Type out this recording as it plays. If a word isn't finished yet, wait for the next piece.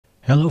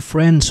Hello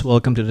friends,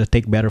 welcome to the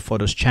Take Better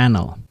Photos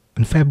channel.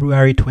 On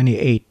February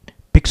 28,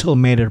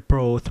 Pixelmator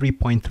Pro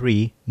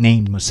 3.3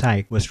 named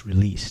Mosaic was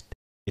released.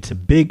 It's a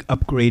big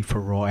upgrade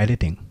for RAW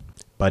editing.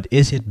 But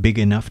is it big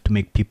enough to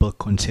make people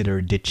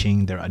consider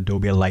ditching their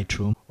Adobe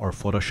Lightroom or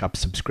Photoshop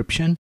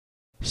subscription?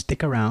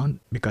 Stick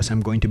around because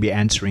I'm going to be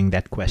answering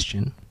that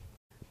question.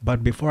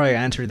 But before I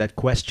answer that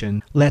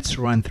question, let's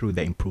run through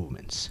the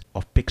improvements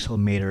of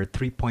Pixelmator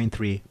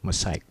 3.3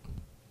 Mosaic.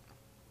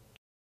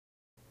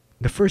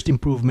 The first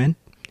improvement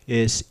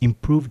is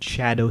improved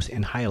shadows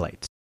and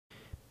highlights.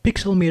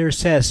 Pixelmator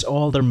says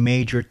all their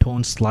major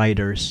tone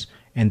sliders,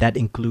 and that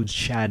includes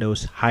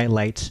shadows,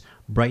 highlights,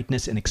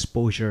 brightness, and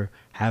exposure,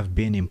 have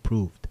been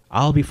improved.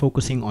 I'll be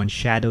focusing on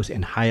shadows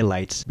and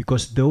highlights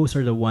because those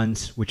are the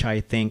ones which I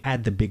think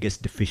had the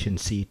biggest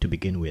deficiency to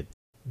begin with.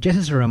 Just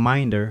as a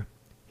reminder,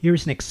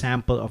 here's an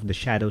example of the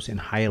shadows and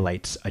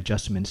highlights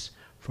adjustments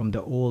from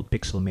the old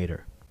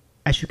Pixelmator.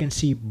 As you can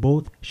see,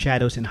 both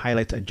shadows and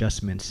highlights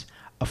adjustments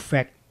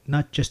affect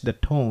not just the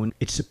tone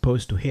it's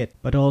supposed to hit,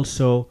 but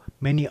also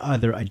many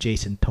other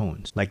adjacent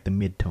tones like the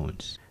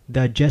midtones.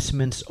 The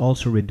adjustments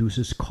also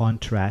reduces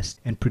contrast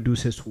and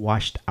produces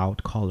washed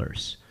out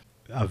colors,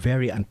 a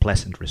very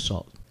unpleasant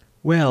result.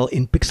 Well,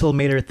 in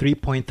Pixelmator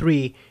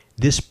 3.3,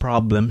 these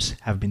problems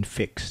have been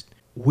fixed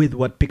with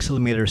what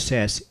Pixelmator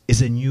says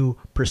is a new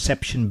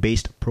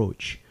perception-based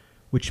approach,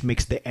 which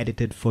makes the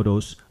edited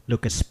photos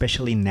look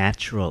especially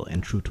natural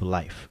and true to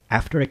life.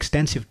 After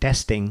extensive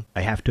testing,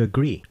 I have to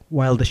agree.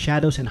 While the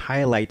shadows and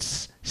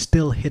highlights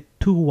still hit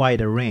too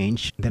wide a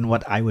range than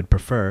what I would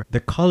prefer, the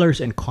colors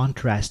and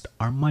contrast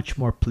are much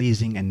more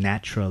pleasing and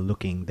natural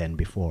looking than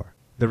before.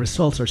 The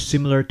results are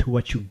similar to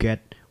what you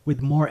get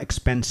with more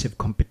expensive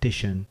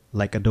competition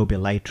like Adobe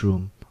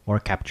Lightroom or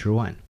Capture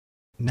One.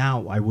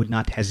 Now, I would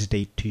not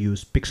hesitate to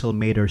use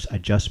Pixelmator's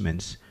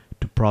adjustments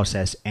to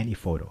process any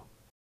photo.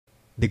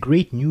 The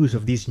great news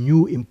of these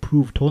new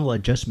improved tonal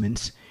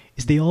adjustments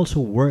is they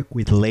also work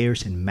with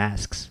layers and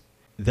masks.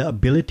 The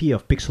ability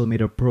of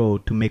Pixelmator Pro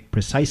to make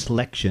precise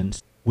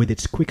selections with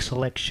its quick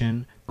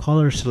selection,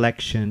 color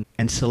selection,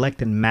 and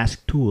select and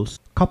mask tools,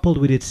 coupled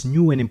with its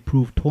new and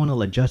improved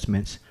tonal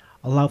adjustments,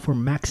 allow for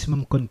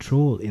maximum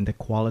control in the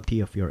quality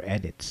of your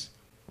edits.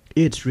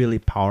 It's really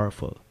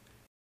powerful.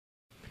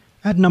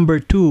 At number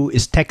 2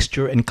 is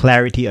texture and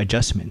clarity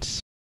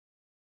adjustments.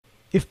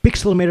 If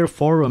Pixelmator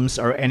forums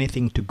are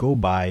anything to go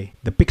by,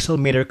 the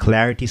Pixelmator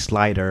Clarity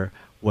slider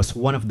was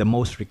one of the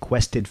most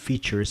requested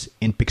features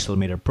in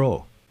Pixelmator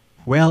Pro.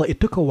 Well, it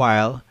took a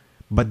while,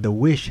 but the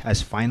wish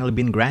has finally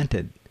been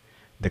granted.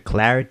 The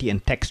Clarity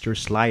and Texture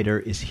slider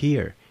is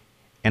here,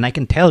 and I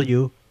can tell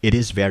you, it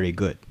is very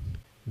good.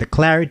 The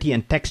Clarity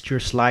and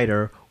Texture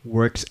slider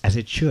works as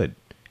it should,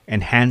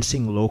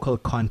 enhancing local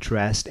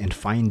contrast and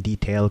fine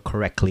detail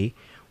correctly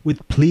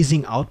with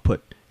pleasing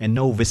output and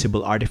no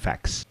visible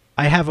artifacts.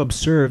 I have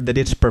observed that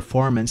its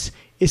performance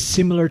is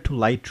similar to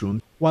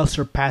Lightroom while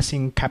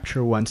surpassing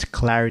Capture One's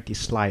Clarity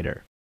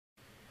slider.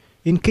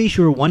 In case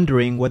you're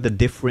wondering what the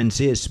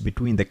difference is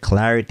between the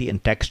Clarity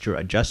and Texture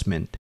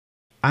adjustment,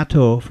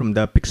 Atto from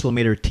the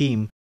Pixelmator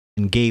team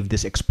gave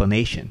this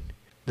explanation.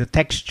 The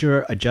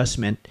texture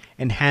adjustment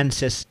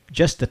enhances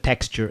just the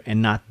texture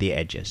and not the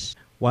edges,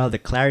 while the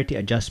Clarity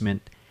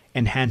adjustment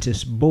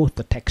enhances both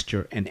the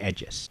texture and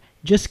edges.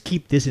 Just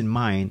keep this in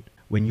mind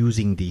when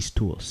using these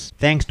tools.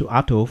 Thanks to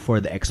Atto for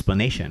the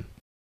explanation.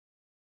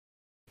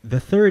 The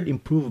third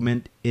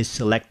improvement is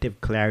selective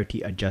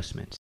clarity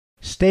adjustments.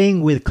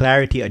 Staying with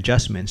clarity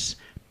adjustments,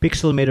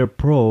 Pixelmator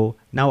Pro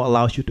now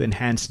allows you to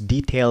enhance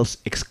details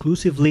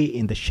exclusively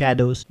in the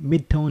shadows,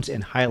 midtones,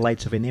 and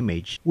highlights of an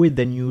image with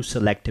the new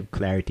selective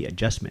clarity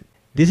adjustment.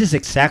 This is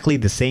exactly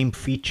the same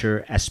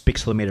feature as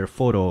Pixelmator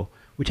Photo,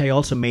 which I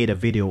also made a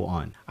video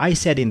on. I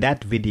said in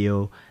that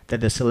video that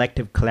the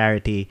selective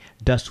clarity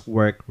does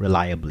work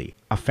reliably,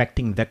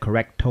 affecting the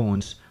correct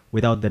tones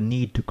without the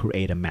need to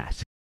create a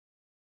mask.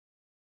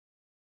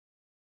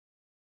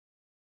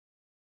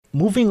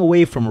 Moving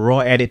away from RAW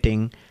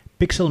editing,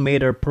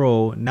 Pixelmator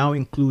Pro now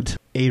includes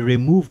a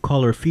remove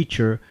color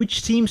feature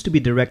which seems to be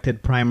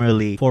directed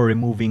primarily for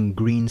removing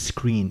green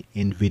screen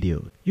in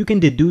video. You can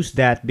deduce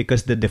that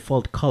because the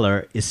default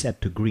color is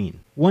set to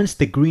green. Once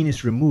the green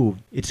is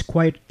removed, it's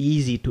quite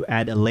easy to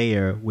add a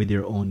layer with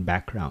your own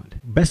background.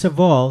 Best of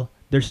all,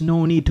 there's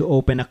no need to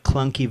open a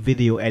clunky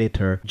video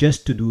editor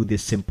just to do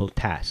this simple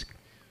task.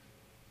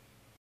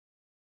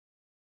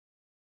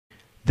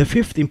 The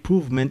fifth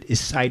improvement is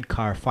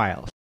SIDECAR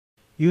files.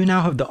 You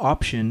now have the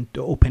option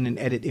to open and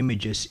edit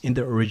images in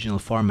their original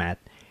format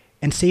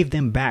and save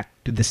them back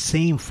to the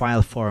same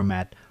file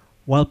format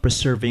while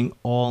preserving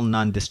all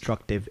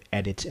non-destructive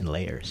edits and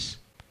layers.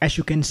 As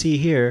you can see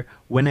here,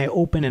 when I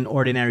open an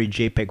ordinary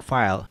JPEG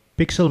file,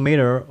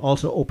 Pixelmator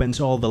also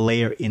opens all the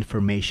layer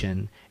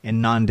information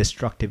and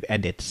non-destructive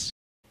edits.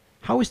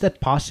 How is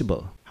that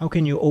possible? How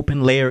can you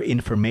open layer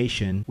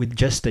information with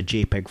just a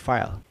JPEG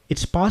file?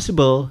 It's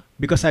possible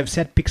because I've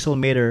set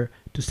Pixelmator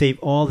to save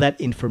all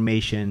that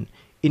information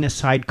in a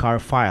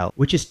SIDECAR file,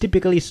 which is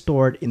typically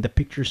stored in the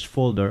Pictures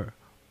folder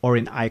or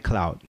in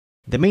iCloud.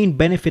 The main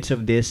benefits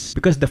of this,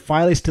 because the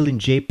file is still in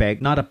JPEG,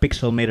 not a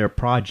Pixelmator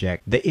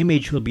project, the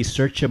image will be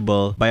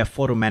searchable by a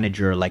photo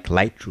manager like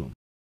Lightroom.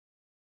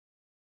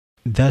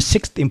 The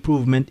sixth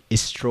improvement is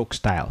stroke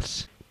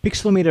styles.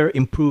 Pixelmator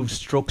improves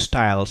stroke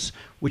styles,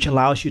 which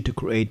allows you to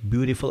create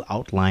beautiful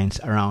outlines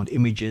around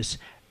images,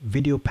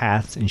 video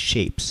paths, and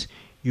shapes,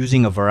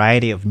 using a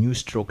variety of new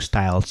stroke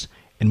styles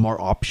and more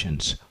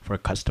options for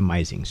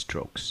customizing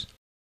strokes.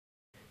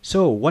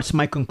 So, what's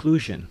my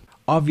conclusion?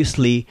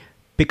 Obviously,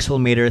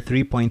 Pixelmator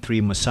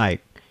 3.3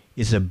 Mosaic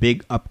is a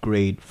big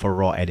upgrade for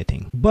raw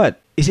editing.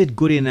 But is it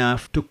good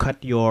enough to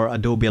cut your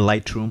Adobe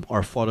Lightroom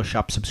or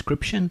Photoshop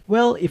subscription?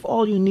 Well, if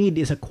all you need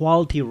is a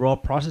quality raw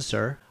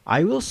processor,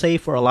 I will say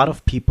for a lot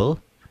of people,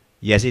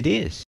 yes it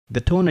is. The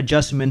tone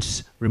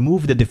adjustments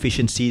remove the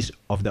deficiencies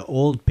of the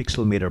old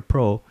Pixelmator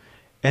Pro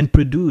and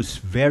produce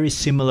very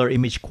similar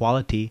image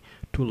quality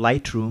to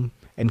Lightroom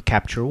and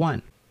Capture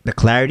One. The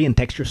clarity and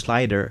texture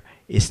slider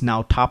is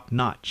now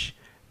top-notch,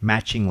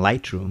 matching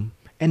Lightroom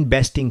and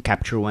besting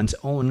Capture One's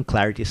own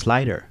clarity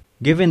slider.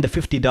 Given the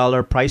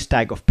 $50 price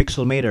tag of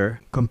Pixelmator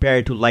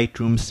compared to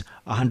Lightroom's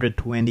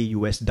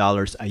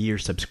 $120 a year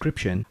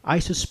subscription, I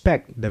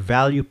suspect the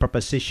value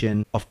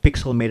proposition of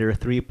Pixelmator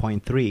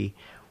 3.3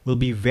 will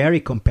be very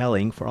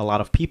compelling for a lot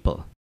of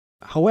people.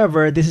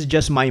 However, this is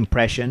just my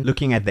impression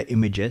looking at the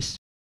images.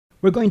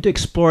 We're going to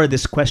explore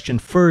this question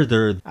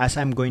further as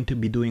I'm going to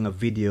be doing a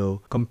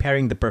video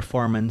comparing the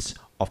performance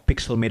of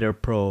Pixelmator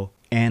Pro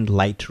and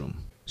Lightroom.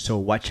 So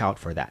watch out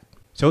for that.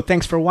 So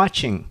thanks for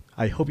watching.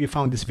 I hope you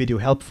found this video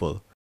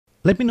helpful.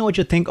 Let me know what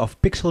you think of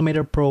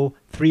Pixelmator Pro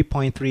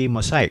 3.3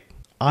 Mosaic.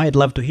 I'd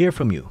love to hear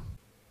from you.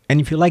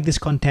 And if you like this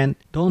content,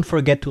 don't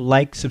forget to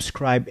like,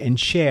 subscribe, and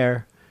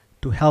share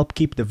to help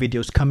keep the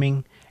videos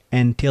coming.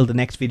 And till the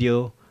next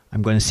video,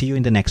 I'm going to see you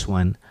in the next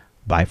one.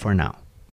 Bye for now.